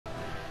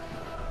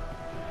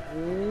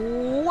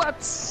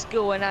What's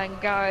going on,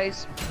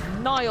 guys?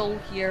 Niall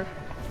here,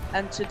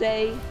 and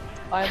today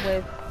I'm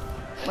with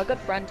my good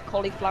friend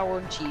Cauliflower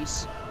and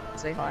Cheese.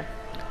 Say hi.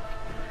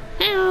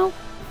 Hello.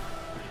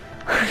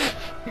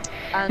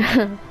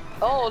 And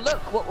oh,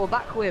 look what we're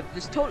back with.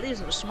 This totally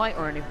isn't a Smite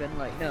or anything.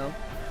 Like, no.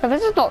 But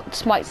this is not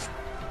Smite,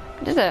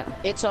 is it?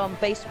 It's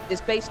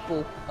it's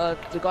baseball.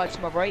 The guy to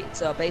my right,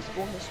 it's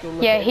baseball.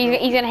 Yeah,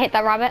 he's gonna hit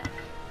that rabbit.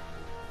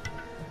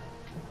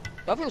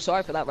 I feel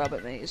sorry for that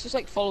rabbit, mate. It's just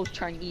like follows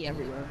Chinese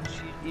everywhere.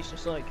 He's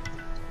just like,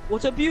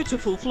 what a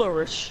beautiful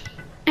flourish.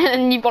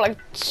 And you've got like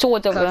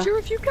swords over Catch there. her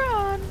if you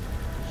can.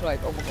 It's like,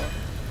 oh my god.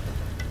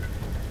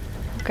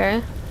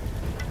 Okay.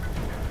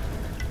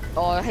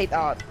 Oh, I hate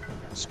that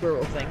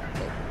squirrel thing.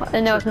 I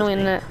know it's annoying,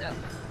 isn't it? Yeah.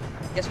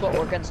 Guess what?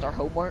 We're against our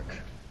homework.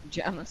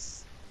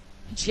 James.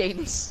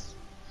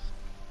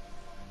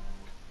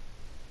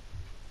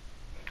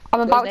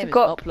 I'm about to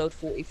go up. Upload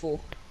 44.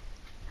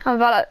 I'm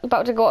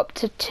about to go up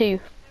to 2.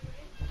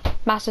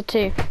 Master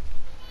 2.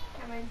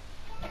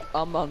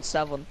 I'm on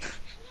 7.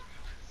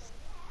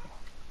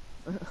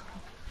 And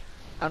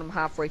I'm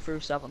halfway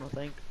through 7, I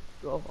think.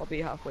 Well, I'll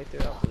be halfway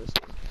through after this.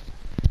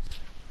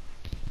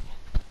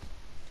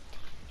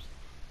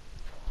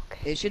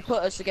 It should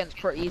put us against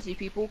pretty easy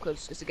people,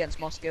 because it's against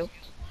Moscow.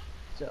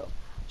 So,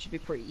 it should be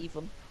pretty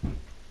even.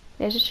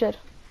 Yes, it should.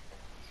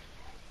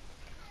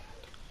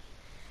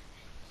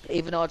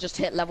 Even though I just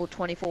hit level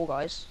 24,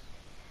 guys.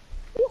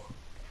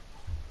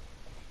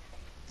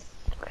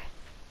 Okay.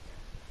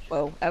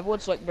 Well,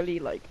 everyone's like really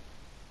like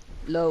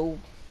low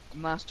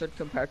mastered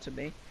compared to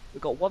me. We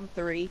got 1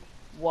 3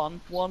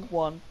 1 1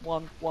 1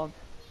 1 1.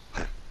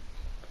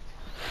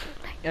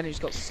 And he's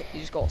got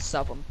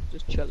 7,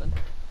 just chilling.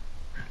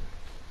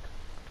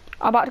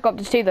 I'm about to go up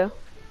to 2 though.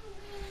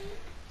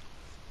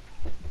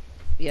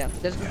 Yeah,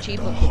 there's an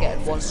achievement for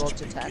getting 1 god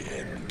to 10.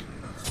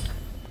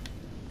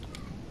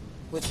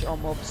 Which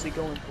I'm obviously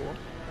going for.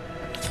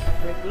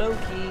 With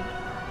Loki.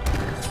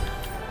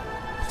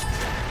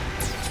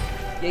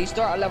 Yeah, you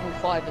start at level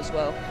 5 as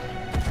well.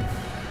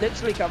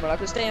 Literally, Cameron, I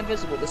could stay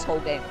invisible this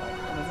whole game. Like,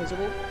 I'm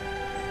invisible.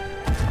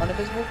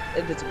 Uninvisible.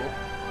 Invisible.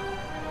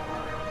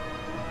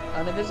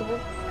 Uninvisible.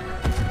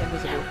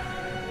 Invisible.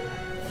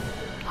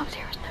 I'm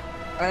serious now.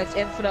 And it's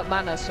infinite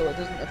mana, so it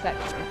doesn't affect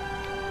me.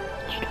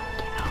 You don't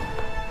get help.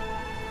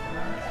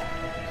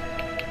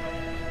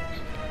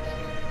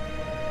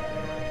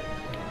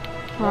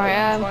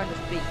 Alright, trying to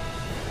speak.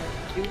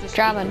 You just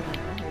German.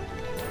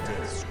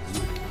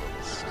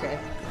 Okay.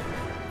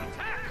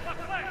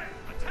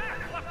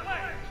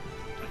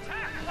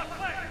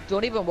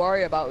 Don't even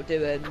worry about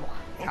doing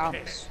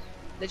camps.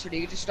 Literally,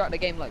 you just start the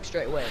game like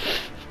straight away.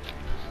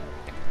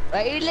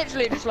 Like he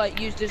literally just like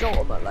used his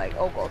ultimate. Like,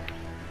 oh god,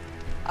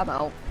 I'm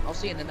out. I'll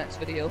see you in the next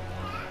video.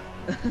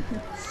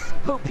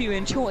 Hope you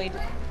enjoyed.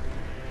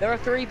 There are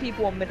 3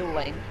 people on middle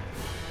lane.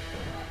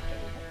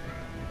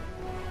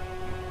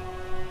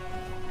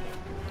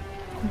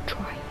 I'm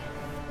trying.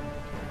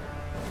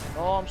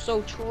 Oh, I'm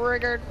so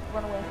triggered.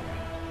 Run away.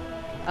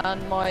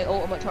 And my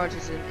ultimate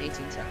charges in 18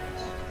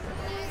 seconds.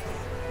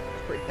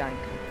 It's pretty dank.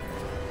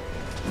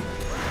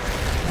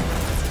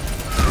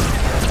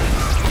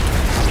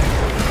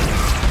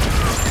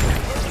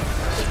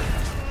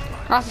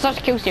 That's such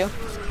a kill steal.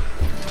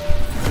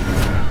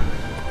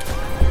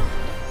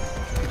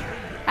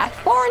 That's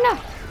far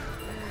enough.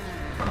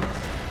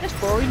 That's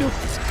far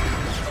enough.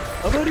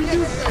 How about you?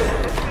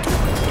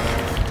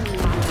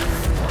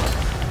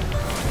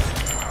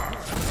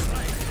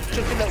 Just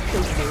a little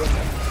kill steal, isn't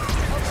it?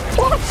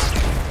 What?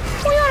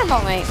 What are you on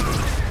about, mate?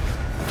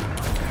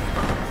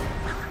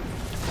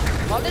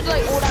 I did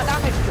like all that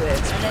damage to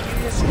it, and then you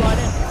just slide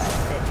in.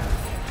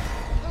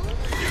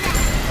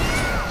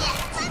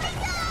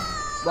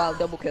 Wow,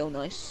 double kill,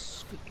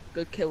 nice.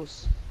 Good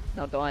kills.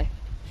 Now die.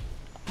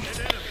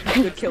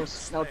 Good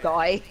kills. Now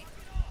die.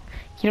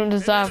 You don't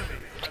deserve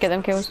to get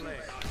them kills.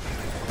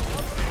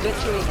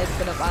 Literally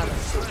infinite mana.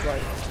 So it's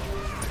like,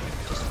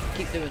 just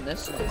keep doing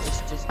this. And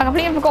just I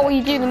completely forgot what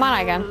you do in the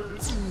mana again.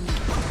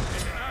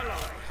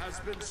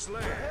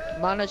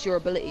 manage your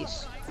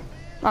abilities.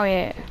 Oh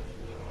yeah.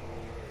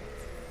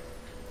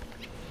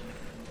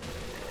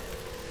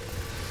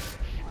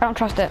 I don't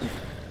trust it.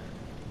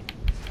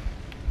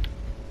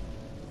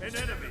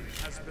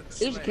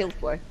 He's a kill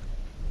boy.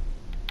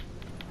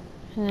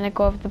 And then I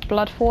go over the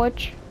Blood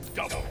Forge.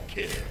 Double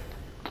kill.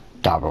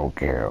 Double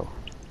kill.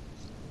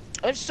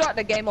 Let's start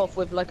the game off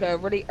with like a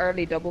really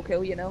early double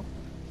kill, you know?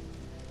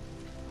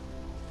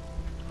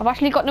 I've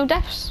actually got no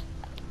deaths.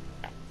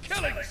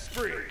 Killing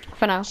spree.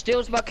 For now.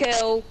 Steals my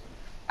kill,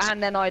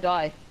 and then I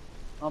die.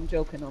 I'm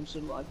joking, I'm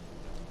still alive.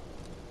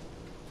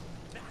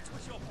 That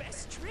was your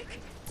best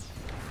trick?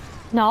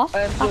 No.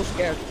 I am so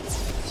scared.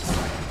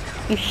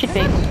 You should be.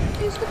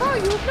 Is the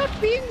value of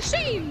not being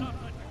seen?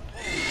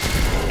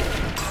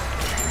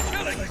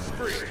 Killing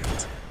spree.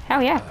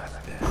 Hell yeah.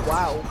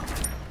 Wow.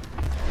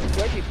 It's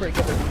actually pretty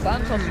good.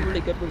 Phantom's really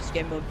good with this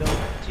game mode though.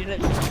 So you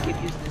literally just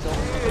keep using his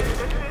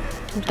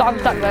ultimate. I'm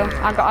stuck though.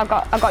 I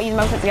got to use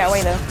motion to get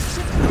away though.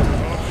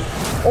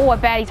 Oh, I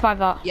barely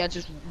survived that. Yeah,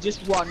 just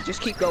run.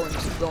 Just keep going.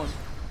 Just keep going.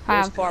 Go I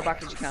as am. far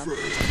back as you can.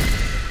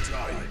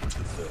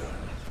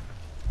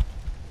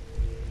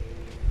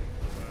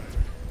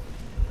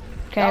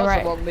 Okay, That was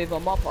right. the wrong move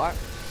on my part.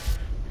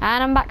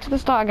 And I'm back to the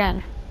start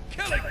again.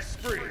 Killing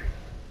spree.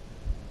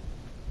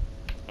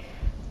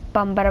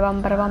 Bum bada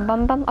bum bada bum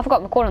bum bum. I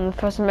forgot my calling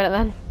for a minute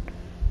then.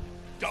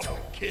 Double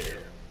kill.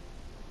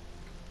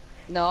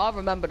 No, I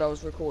remembered I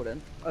was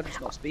recording. I'm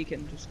just not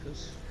speaking just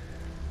because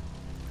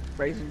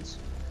reasons.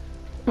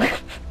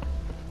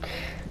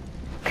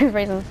 Good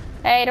reasons.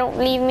 Hey, don't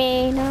leave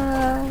me,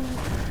 no.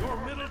 Your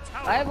middle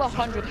tower. I have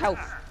 100 health.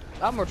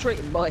 I'm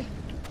retreating, boy.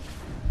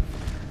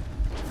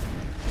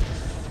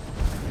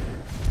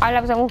 I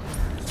level 7.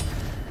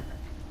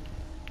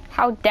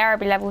 How dare I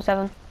be level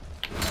 7?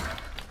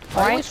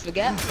 I always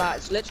forget that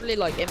it's literally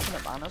like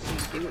infinite mana, so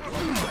you do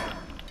what you want.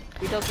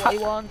 He does what he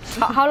wants.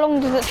 How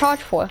long does it charge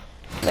for?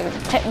 Like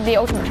the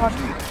ultimate charge?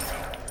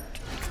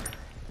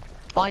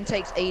 Mine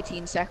takes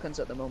 18 seconds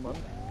at the moment.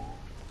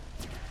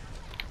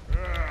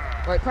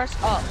 Right, press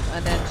up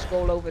and then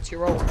scroll over to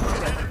your ult. See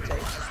how long it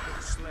takes.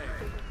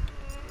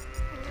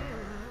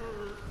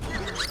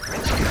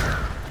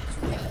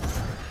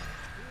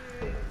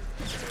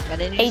 And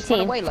then you just run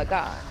 18. away like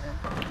that.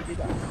 And then you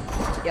do that.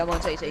 Yeah,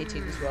 mine takes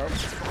 18 as well.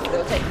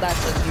 It'll take less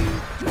as you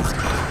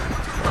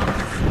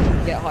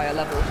get higher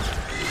level.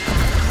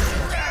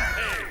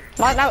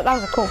 That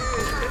was cool.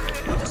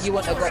 You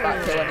wouldn't have got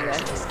that kill anyway.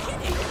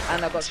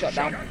 And I got shot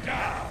down.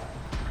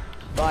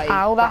 By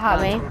Ow, that hurt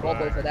Batman me.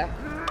 Rob over there.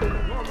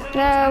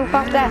 No,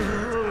 fast death.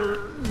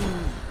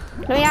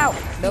 Let me out.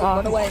 No, Oh.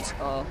 run away.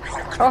 Oh.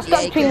 I was stuck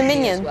he between the killed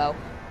me as minion. well.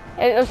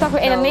 It was stuck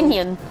in a No.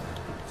 minion.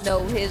 No,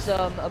 his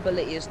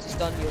ability is to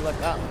stun you like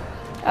that.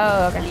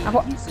 Oh, okay. I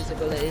thought. He's his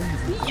ability.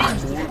 He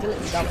used his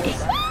ability, that was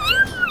that.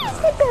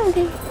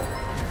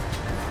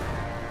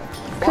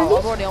 Wow,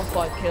 I'm already on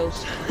 5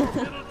 kills. He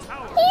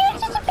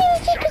used his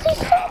ability because he's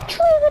so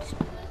triggered.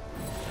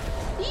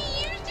 He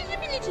used his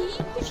ability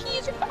because he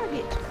is a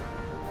faggot.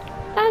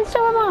 And so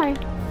am I.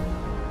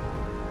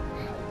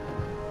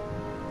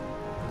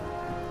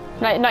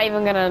 Not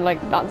even gonna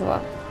like answer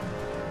that.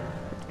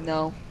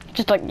 No.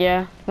 Just like,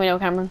 yeah, we know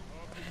Cameron.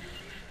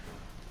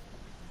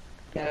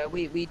 Yeah,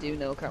 we do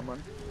know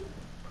Cameron.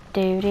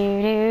 Do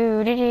do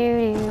do do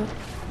do do.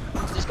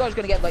 This guy's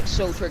gonna get like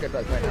so triggered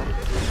like right now.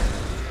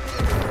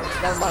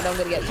 Never mind, I'm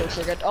gonna get so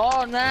triggered.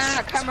 Oh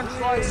nah, Cameron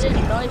flies in,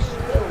 nice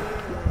kill.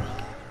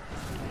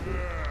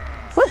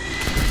 Woo!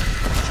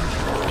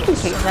 You can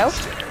kill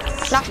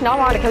yourself. That's not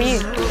hard to kill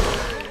you.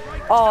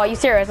 Oh, are you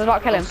serious? I was about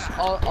to kill him.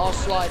 I'll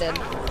slide in.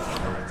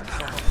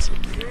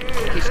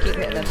 Just keep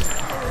hitting him.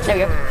 There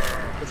we go.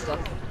 Good stuff.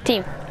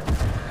 Team.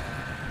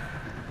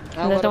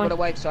 I'm There's gonna no run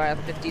away, sorry, I have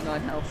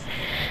 59 health.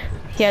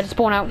 Yeah, just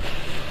spawn out.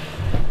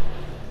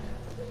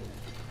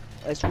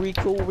 Let's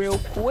recall real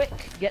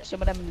quick. Get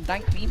some of them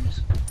dank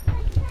beams.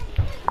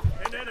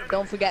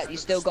 Don't forget, you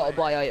still gotta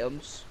buy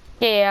items.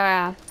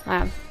 Yeah, I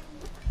am.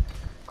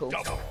 Cool.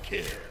 Double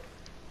kill.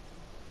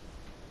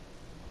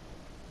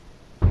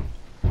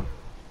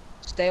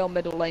 Stay on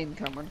middle lane,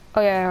 Cameron.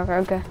 Oh yeah,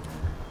 okay.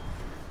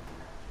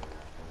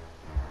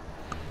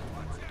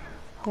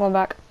 I'm going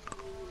back.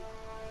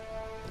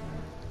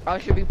 I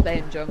should be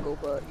playing jungle,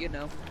 but you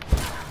know.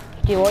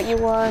 Do what you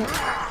want.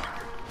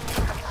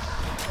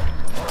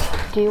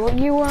 Do what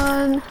you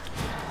want.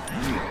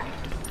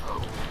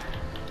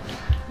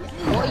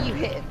 What are you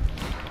hitting?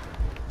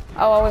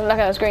 Oh, I wasn't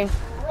looking at the screen.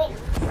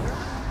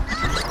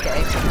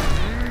 Okay.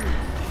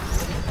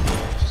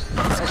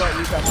 I got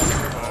you,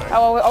 Cameron.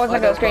 Oh, I wasn't looking at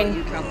the I got screen.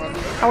 you, Cameron.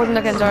 I wasn't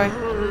looking, sorry.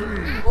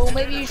 Well,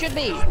 maybe you should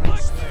be.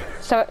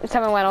 So,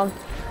 someone went on.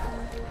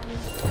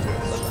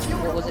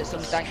 What was it,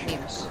 some dank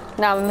memes?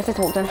 No, my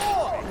sister walked in.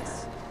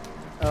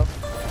 Oh.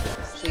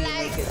 So you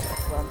make it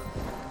run.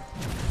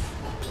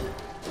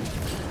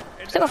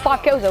 Still got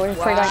 5 kills though, which is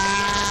pretty nice.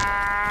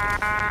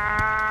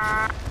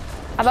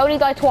 I've only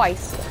died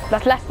twice.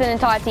 That's less than an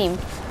entire team.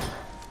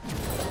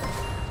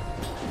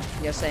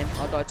 Yeah, same.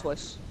 I died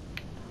twice.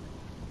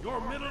 Your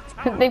middle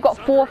tower. They've got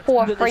 4,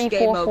 4, But 3, this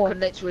game 4, mode 4. can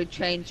literally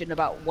change in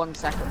about 1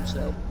 second,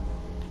 so.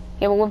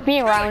 Yeah, but with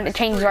me around, it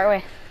changes right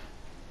away.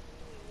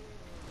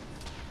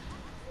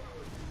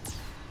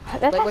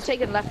 Like, we're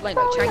taking left lane.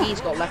 Like,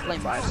 Changi's got left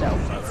lane by herself.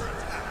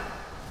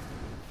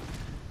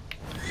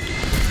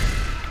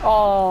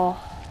 Oh.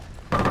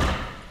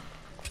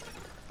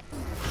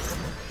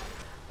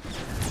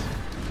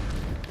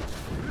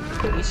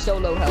 He's so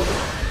low health.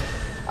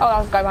 Oh, that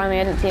was a guy behind me,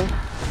 I didn't see him.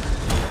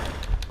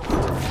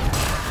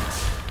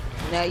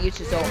 No, you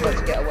just don't want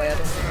to get away, I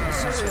don't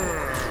think.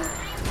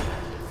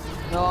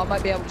 No, I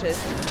might be able to.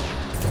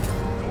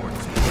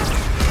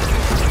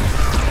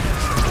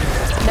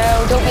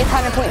 No, don't be a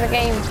turning point in the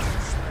game.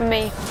 For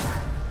me.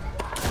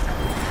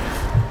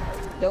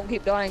 Don't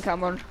keep dying,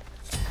 Cameron.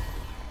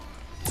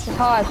 It's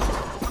hard.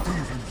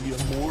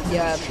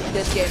 Yeah,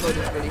 this game mode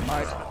is really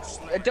hard.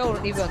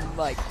 Don't even,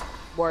 like,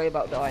 worry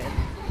about dying,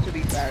 to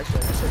be fair, so.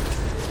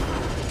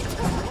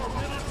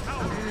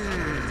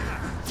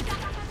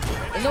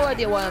 I have no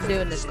idea why I'm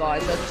doing this,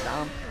 guys. I just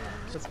am.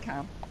 Because I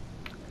can.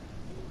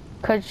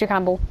 Cause you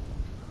Campbell.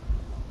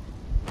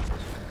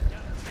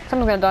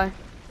 Someone's gonna die.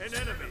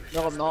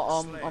 No, I'm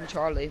not. I'm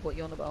Charlie. What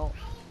you on about?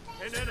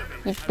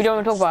 We don't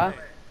want to talk about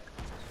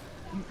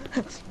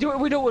her.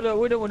 We don't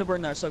want to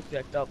bring that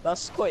subject up.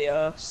 That's quite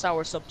a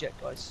sour subject,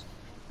 guys.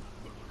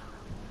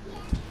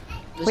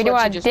 We don't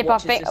want to dip our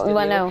feet. We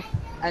want to know.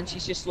 And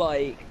she's just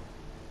like,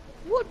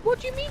 What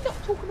do you mean not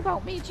talking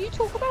about me? Do you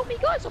talk about me,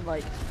 guys? I'm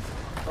like,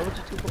 I want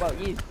to talk about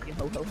you. You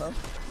ho ho ho.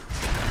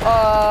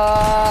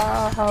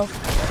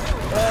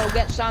 Oh,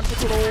 get Santa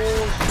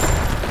Claus.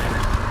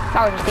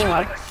 That was just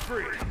teamwork.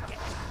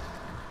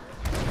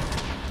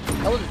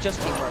 That wasn't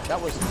just teamwork.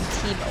 That was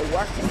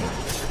teamwork.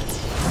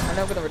 And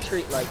I'm gonna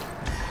retreat, like,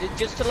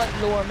 just to like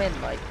lure him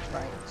in, like,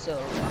 right. So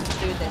I'm just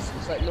doing this.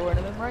 It's like luring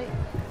him in, right?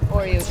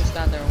 Or he'll just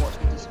stand there and watch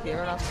me disappear,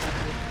 and that's what I'm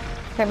doing.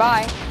 Okay,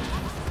 bye.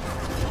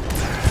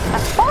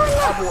 That's fine.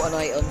 I bought an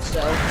item,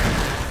 so.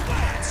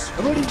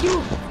 What did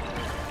you?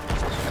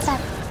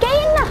 That's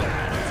game.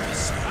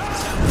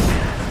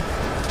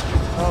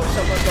 Oh,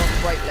 someone's on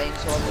the right lane,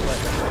 so I'm the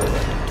right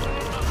lane.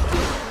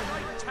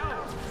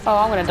 Oh,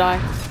 I'm gonna die.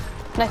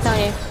 Next on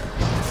you.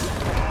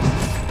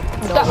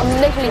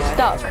 I'm literally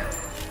stuck.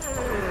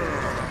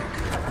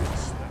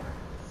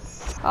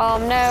 Oh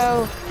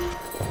no.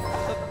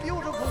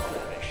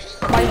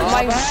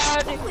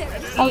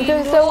 I was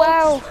doing so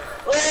well.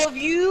 Of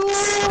you.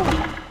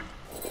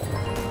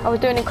 I was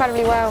doing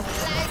incredibly well.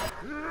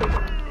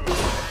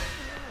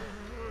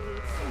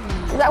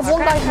 Is that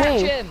one guy's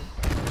move?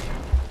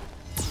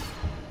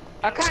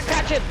 I can't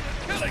catch him.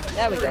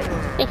 There we go.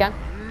 He can.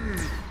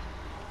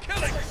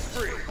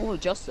 Oh,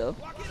 just so.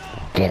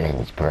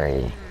 Killing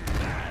spree.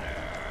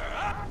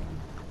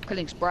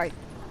 Killing spray.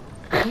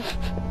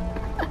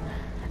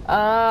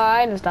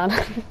 I understand.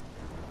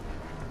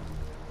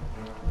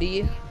 Do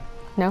you?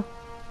 No.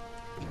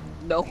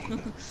 No.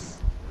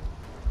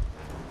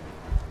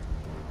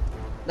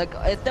 Like,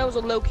 if there was a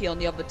Loki on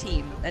the other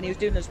team and he was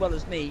doing as well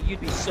as me, you'd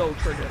be so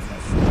triggered.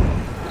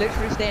 Like,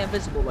 literally stay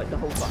invisible like the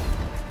whole time.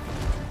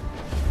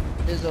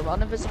 Is it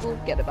uninvisible?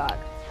 Get it back.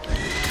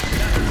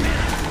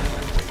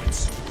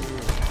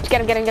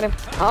 Get him.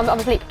 I'm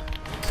asleep.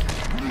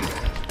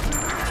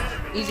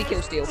 Easy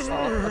kill steal. Oh,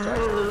 I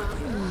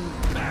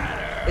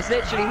tried. It's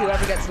literally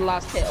whoever gets the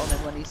last hit on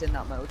him when he's in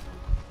that mode.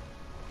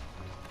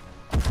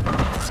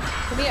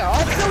 Come here,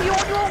 I'll kill you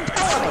on your own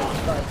tower,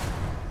 mate. Like,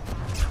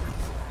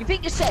 you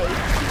think you're safe,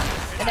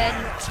 and then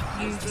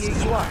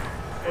you aren't.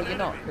 Or you're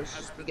not,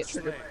 because you get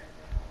triggered.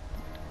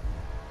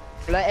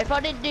 Like, if I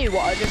didn't do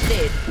what I just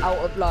did, out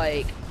of,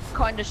 like,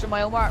 kindness of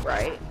my own heart,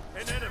 right,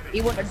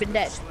 he wouldn't have been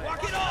dead.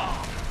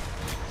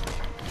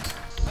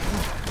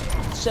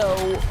 So,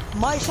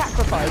 my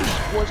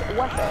sacrifice was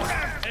worth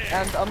it.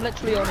 And I'm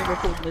literally only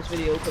recording this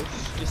video because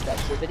it's just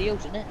extra videos,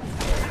 isn't it?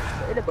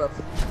 Put it above.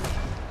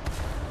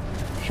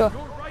 Sure.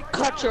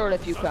 Cut her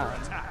if you can.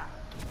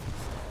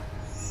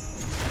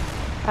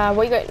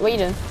 What you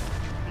doing?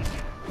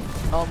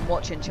 I'm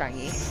watching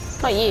Changi.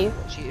 Not you.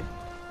 Watch you.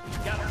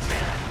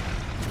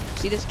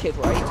 See this kid,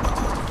 right?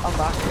 I'm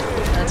back.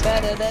 And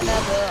better than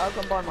ever, I'll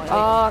combine my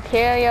Oh,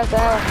 kill yourself.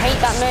 I hate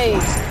that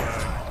move.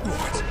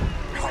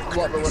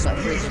 What, the one that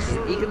freezes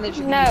you? He can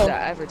literally use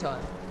that every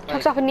time.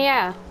 Chucks up in the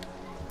air.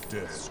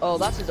 Oh,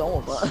 that's his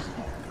own, but...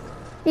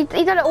 He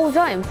does it all the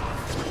time.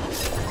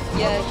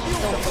 Yeah, he's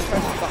still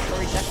pressing about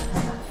 3 seconds.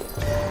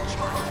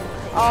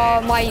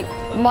 Oh,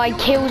 my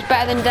kills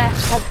better than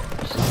deaths have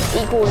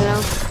equal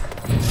now.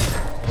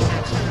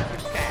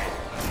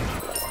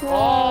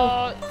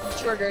 Oh,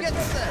 triggered. A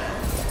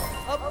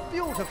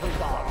beautiful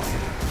bar.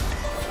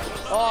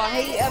 Oh, I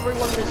hate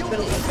everyone with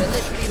disabilities. They're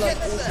literally like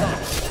all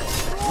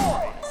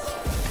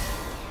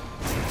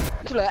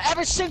stun.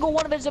 Every single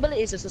one of his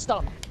abilities is a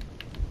stun.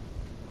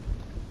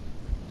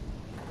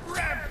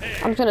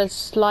 I'm just gonna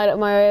slide up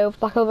my way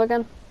back over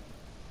again.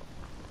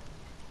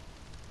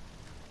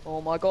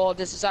 Oh my god,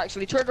 this is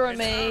actually triggering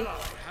me.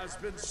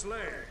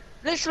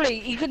 Literally,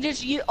 you can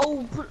just use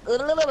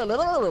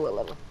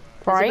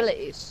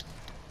abilities.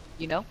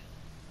 You know?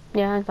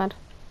 Yeah, I'm fine.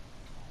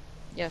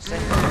 Yeah,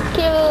 same.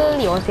 Kill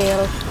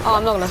yourself. Oh,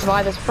 I'm not gonna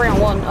survive this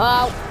 3-on-1.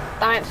 Oh,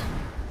 damn it.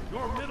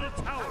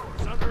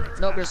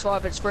 Not gonna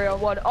survive, it's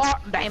 3-on-1. Oh,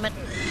 damn it.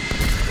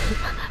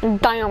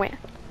 Damn it.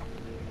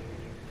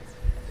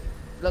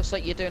 Looks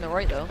like you're doing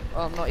alright though.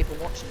 Oh, I'm not even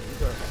watching you,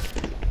 but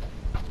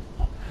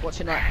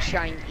watching that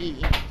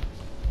Chang-E.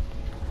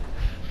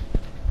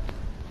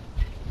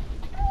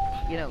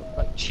 You know,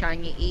 like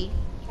Chang-E.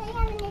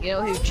 You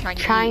know who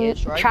Chang-E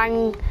is, right?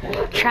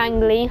 Chang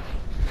Li.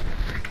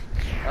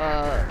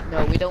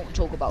 No, we don't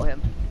talk about him.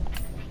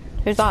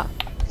 Who's that?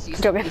 He's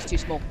too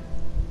small.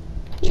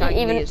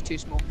 Chang-E is too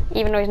small.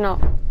 Even though he's not.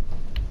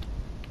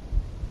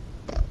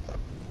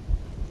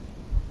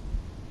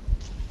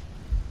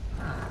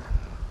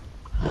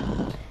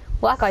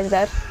 Well, that guy's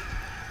dead.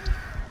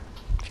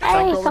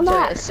 Hey, come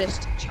back!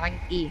 Assist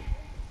Chang-E.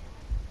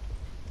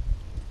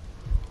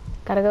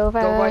 Gotta go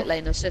over. Go right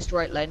lane, assist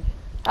right lane.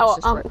 Oh,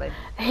 right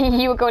lane.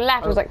 You were going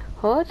left. I was like,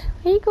 what?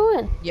 Where are you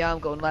going? Yeah, I'm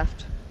going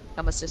left.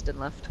 I'm assisting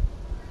left.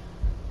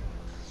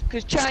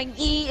 Because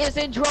Chang-Yi is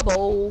in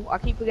trouble. I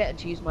keep forgetting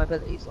to use my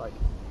abilities, like,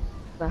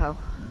 what the hell?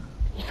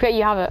 You forget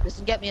you have it. This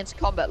can get me into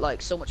combat,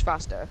 like, so much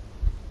faster.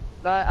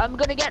 Like, I'm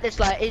gonna get this,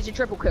 like, is a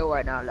triple kill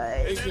right now,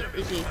 like, is he?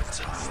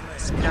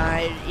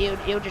 No,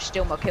 he'll just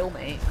steal my kill,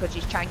 mate, because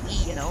he's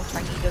Chang-Yi, you know?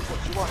 Chang-Yi does what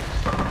she wants.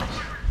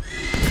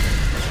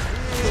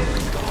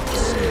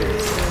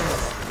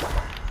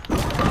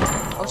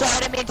 I'm sorry, I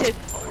didn't mean to.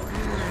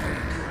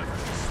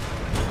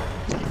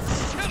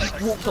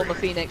 Just walked on the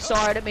Phoenix,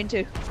 sorry, I didn't mean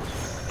to.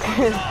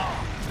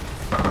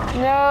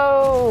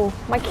 No,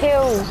 my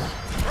kills.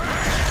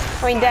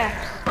 I mean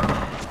deaths.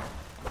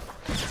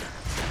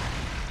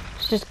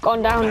 It's just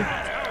gone down.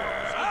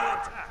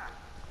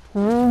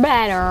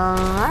 Better.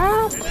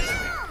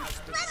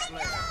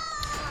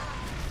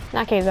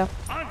 Not cave though.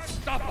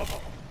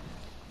 Unstoppable.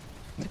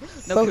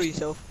 No, kill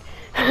yourself.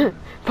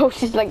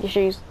 Post is like your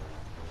shoes.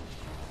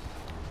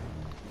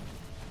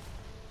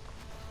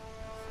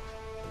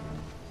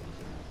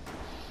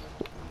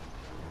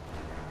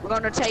 We're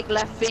gonna take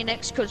left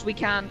Phoenix because we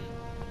can.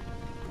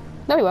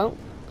 No, we won't.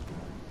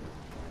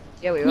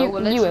 Yeah, we will.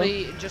 We're You will.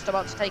 literally just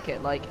about to take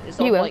it. Like, it's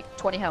on You will. like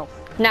 20 health.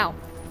 Now.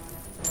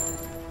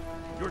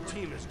 Your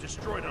team has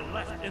destroyed a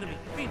left enemy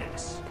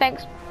Phoenix.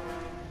 Thanks.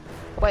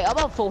 Wait, I'm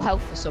on full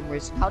health for some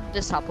reason. How did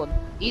this happen?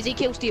 Easy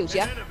kill steals,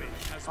 yeah? Enemy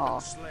has Oh.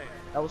 been slain.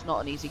 That was not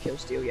an easy kill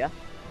steal, yeah?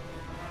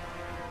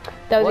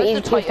 That was Why an is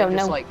easy the kill, Titan so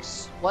just no. like...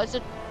 Why is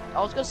it...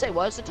 I was gonna say,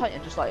 why is the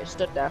Titan just like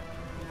stood there?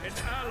 An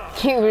ally.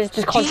 He was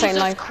just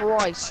concentrating Jesus life.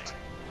 Christ.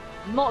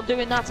 Not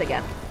doing that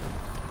again.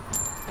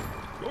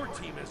 Your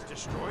team has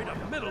destroyed a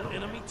middle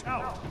enemy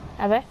tower.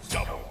 Have they?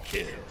 Double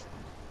kill.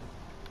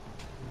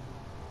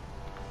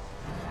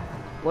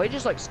 Why he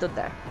just like stood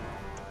there?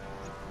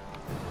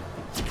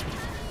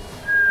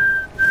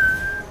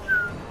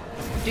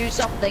 Do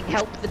something,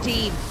 help the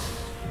team.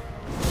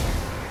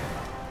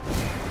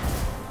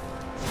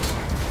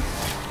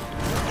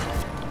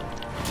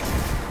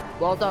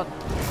 Well done.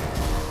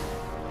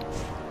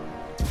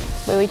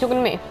 Wait, are you talking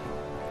to me?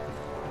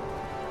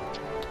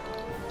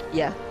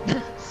 Yeah.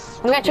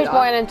 I'm gonna chase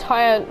by an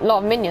entire lot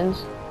of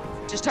minions.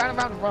 Just turn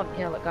around and run,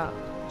 yeah, like that.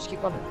 Just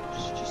keep running.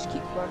 Just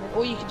keep running.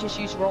 Or you can just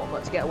use your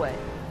ultimate to get away.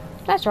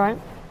 That's right.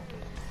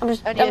 I'm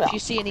just. And if you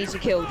see an easy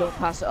kill, don't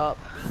pass it up.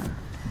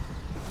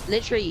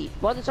 Literally,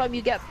 by the time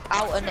you get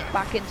out and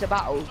back into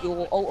battle,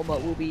 your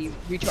ultimate will be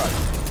recharged.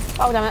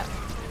 Oh damn it!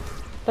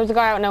 There's a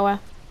guy out of nowhere.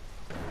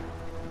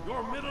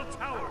 Your middle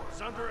tower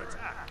is under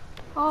attack.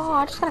 Oh,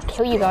 I just gotta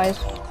kill you guys.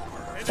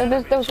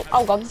 There's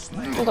oh god, that's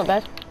not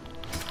bad.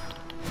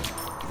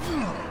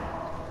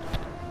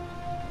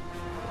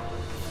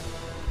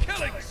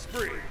 Killing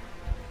spree.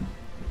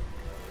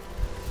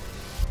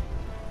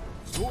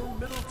 Your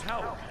middle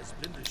tower has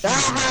been destroyed.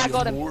 Ah, I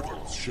got him.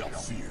 Mortals shall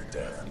fear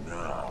death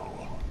now.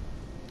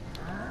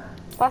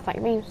 That's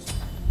like memes.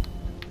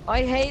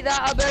 I hate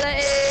that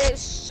ability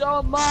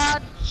so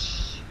much.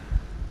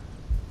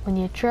 When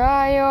you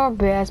try your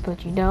best,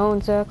 but you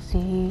don't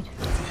succeed.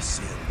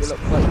 You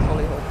look like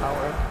Hollywood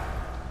Power,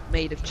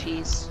 made of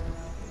cheese.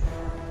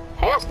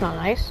 Hey, that's not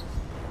nice.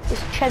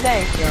 It's cheddar.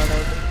 Yeah,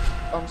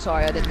 no, I'm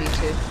sorry, I didn't mean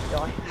to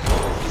die.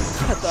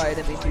 I'm sorry, I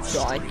didn't mean to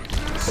die.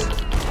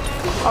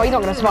 Oh, you're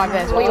not gonna survive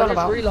this. What are you I on just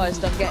about?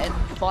 realised I'm getting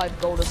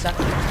 5 gold a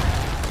second.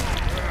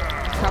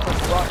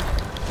 Cameron's right.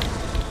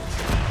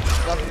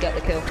 So I can get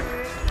the kill.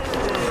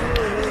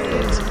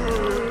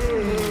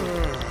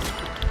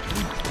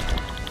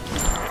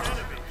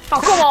 Oh,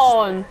 come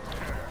on!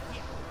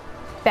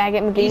 Bag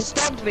it, He McGee.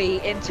 stunned me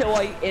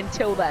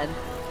until then.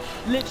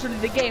 Literally,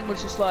 the game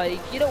was just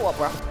like, you know what,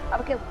 bro? Have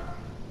a kill.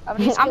 Have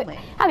an easy kill, mate.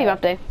 Happy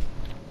birthday.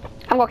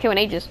 I'm gonna kill in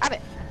ages. Have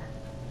it.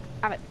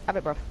 Have it. Have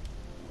it, bro.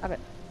 Have it.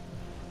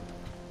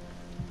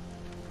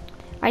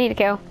 I need a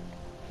kill.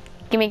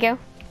 Give me a kill.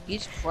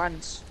 Use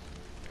friends.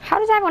 How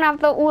does everyone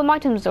have all the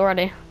items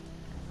already?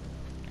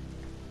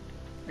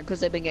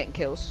 Because they've been getting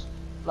kills.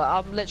 Like,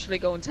 I'm literally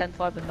going 10,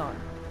 5, and 9.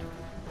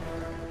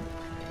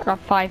 I got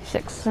 5,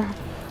 6.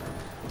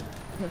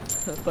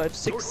 5,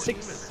 6,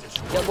 6.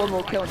 Yeah, one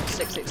more kill and it's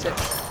 6, 6, 6.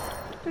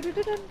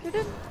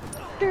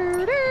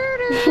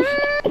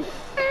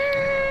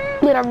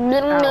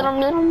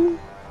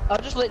 I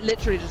just like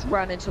literally just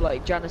ran into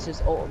like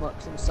Janice's ultimate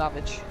 'cause I'm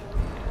savage.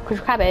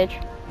 Cause cabbage.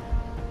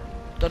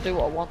 Don't do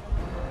what I want.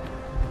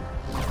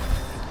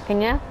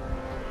 Can ya?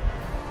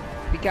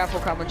 Be careful,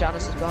 Cameron.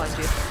 Janice is behind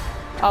you.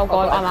 Oh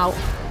god, I'm out.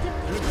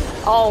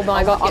 Oh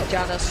my god. Get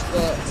Janice,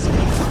 but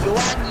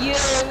Yuan Yu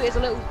is a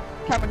little.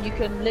 Cameron, you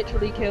can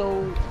literally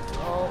kill.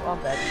 Oh,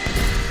 I'm dead.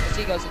 I'll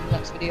see you guys in the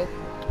next video.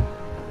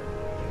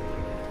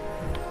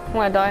 I'm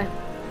gonna die.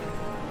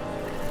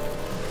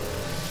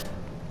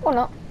 Or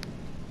not.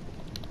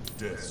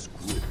 Death's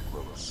grip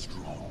grows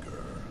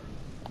stronger.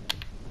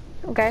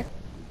 Okay.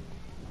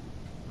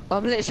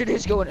 I'm literally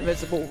just going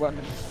invisible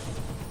running.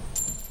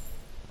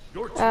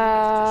 Your team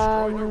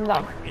has destroyed a No.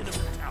 right enemy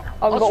tower.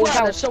 Oh, we I got all swear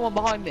cows. there's someone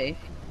behind me.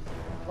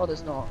 Oh,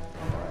 there's not.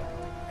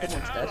 An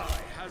Someone's dead.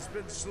 ally has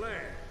been slain.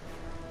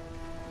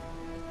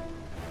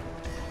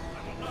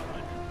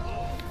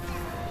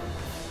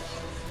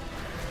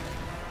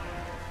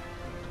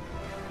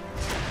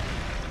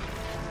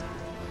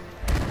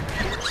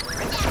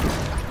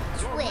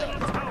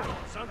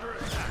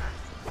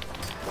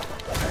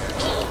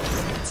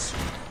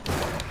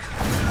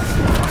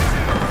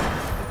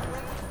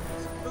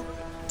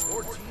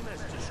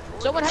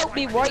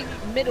 be right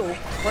middle,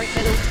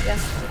 yeah.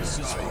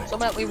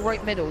 Someone help me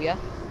right middle, yeah.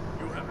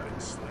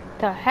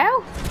 The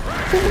hell?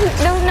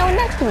 There was no one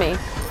next to me.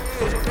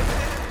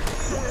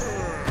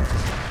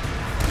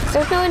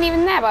 There was no one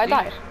even there, but I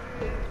died.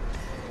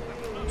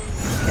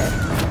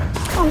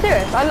 Oh, I'm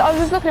serious. I was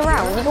just looking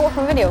around. You can watch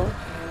my video.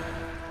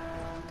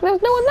 There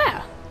was no one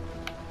there.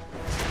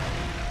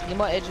 You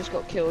might have just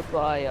got killed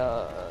by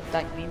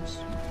dank memes.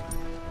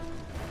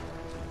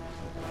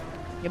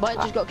 You might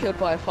have just got killed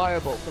by a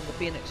firebolt from the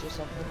Phoenix or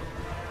something.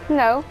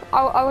 No,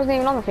 I wasn't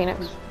even on the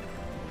Phoenix.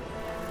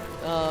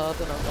 I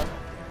don't know then.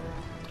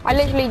 I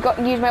literally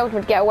used my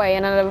ultimate to get away,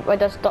 and then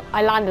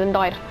I landed and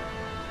died.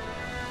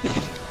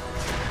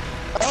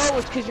 Oh,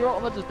 it's because your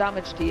ultimate does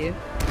damage to you.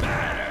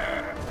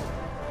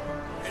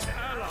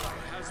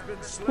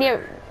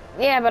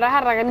 Yeah, but I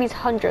had like at least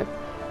 100.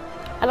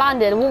 I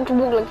landed, walked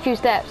like a few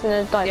steps, and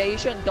then died. Yeah, you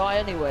shouldn't die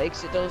anyway,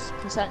 because it does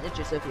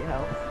percentages of your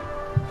health.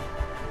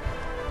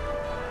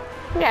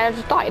 Yeah, I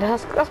just died.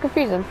 That's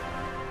confusing.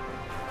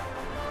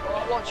 Well,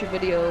 I'll watch your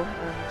video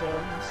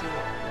and see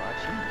what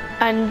actually.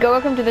 And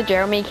welcome to the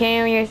Jeremy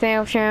Kill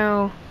Yourself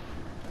show.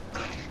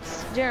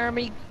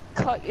 Jeremy,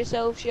 cut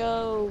yourself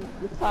show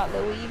with that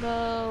little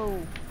emo.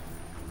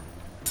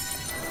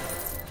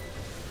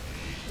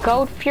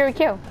 Gold Fury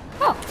Kill.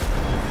 Oh.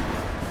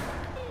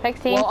 Thanks,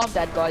 team. Well, I'm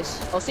dead,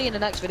 guys. I'll see you in the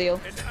next video.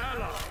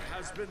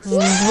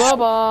 Bye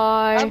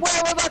bye. And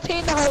where was my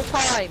team the whole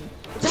time?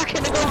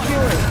 Attacking the Gold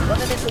Fury.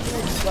 Running into the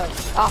wall as well.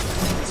 Ah.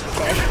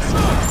 Okay.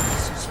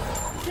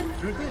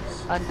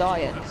 And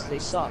dying, because they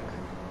suck.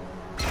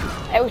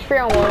 It was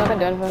 3-on-1, I couldn't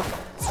do anything.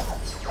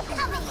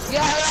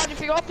 Yeah, how did you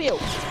figure off you?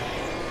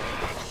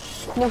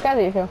 What guy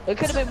did you kill? It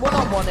could have been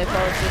 1-on-1 if I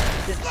was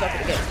didn't suck at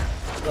the game.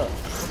 But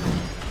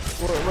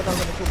we're not going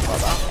to talk about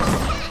that.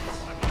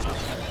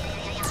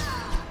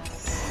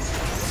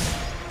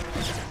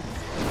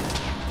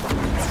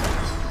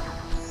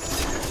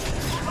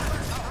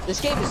 This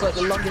game is like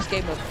the longest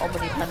game of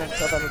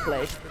Omnipotence I've ever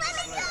played.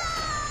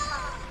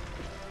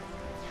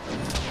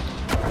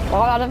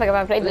 Oh, I don't think I've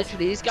ever played this.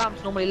 Literally, these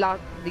games normally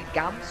last. These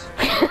games?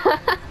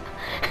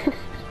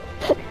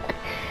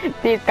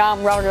 These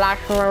games rather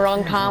last for a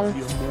long time.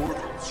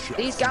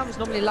 These games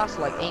normally last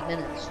like 8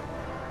 minutes.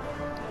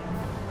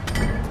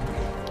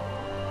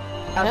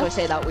 As I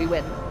say that, we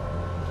win.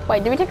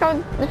 Wait, did we take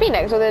on the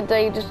Phoenix or did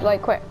they just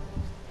like quit?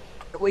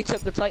 We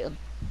took the Titan.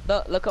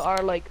 Look at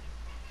our like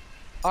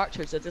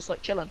archers, they're just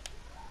like chilling.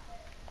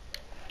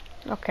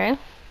 Okay.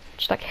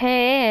 Just like,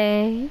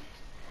 hey.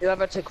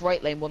 Whoever took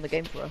right lane won the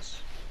game for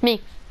us. Me.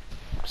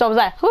 So I was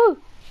there. Woo!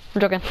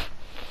 I'm joking.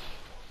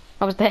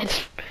 I was dead.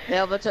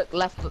 Whoever took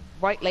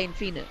right lane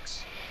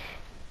Phoenix.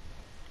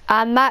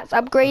 And that's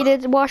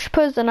upgraded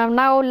Washpers, and I've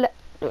now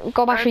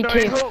got battery 2.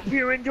 I hope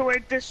you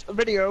enjoyed this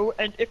video,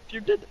 and if you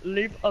did,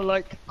 leave a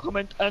like,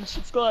 comment, and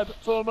subscribe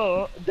for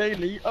more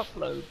daily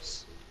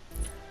uploads.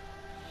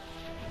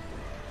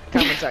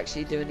 Cameron's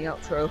actually doing the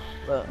outro,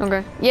 but...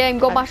 Okay. Yeah, and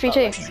got battery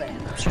 2.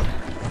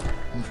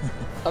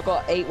 I've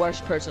got 8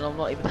 worst person, I'm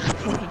not even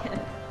happy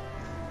yet.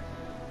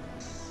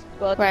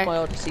 But I did my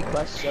Odyssey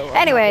quest, so...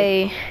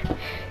 Anyway,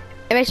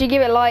 make sure you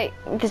give it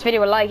this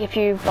video a like if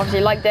you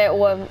obviously liked it or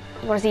want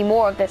to see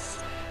more of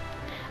this.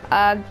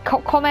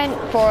 Comment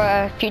for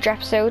a future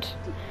episode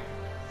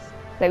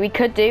that we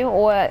could do,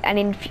 or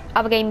any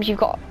other games you've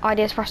got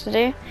ideas for us to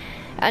do.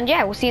 And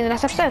yeah, we'll see you in the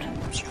next episode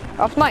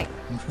of Smite.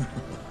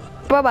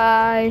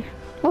 Bye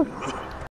bye.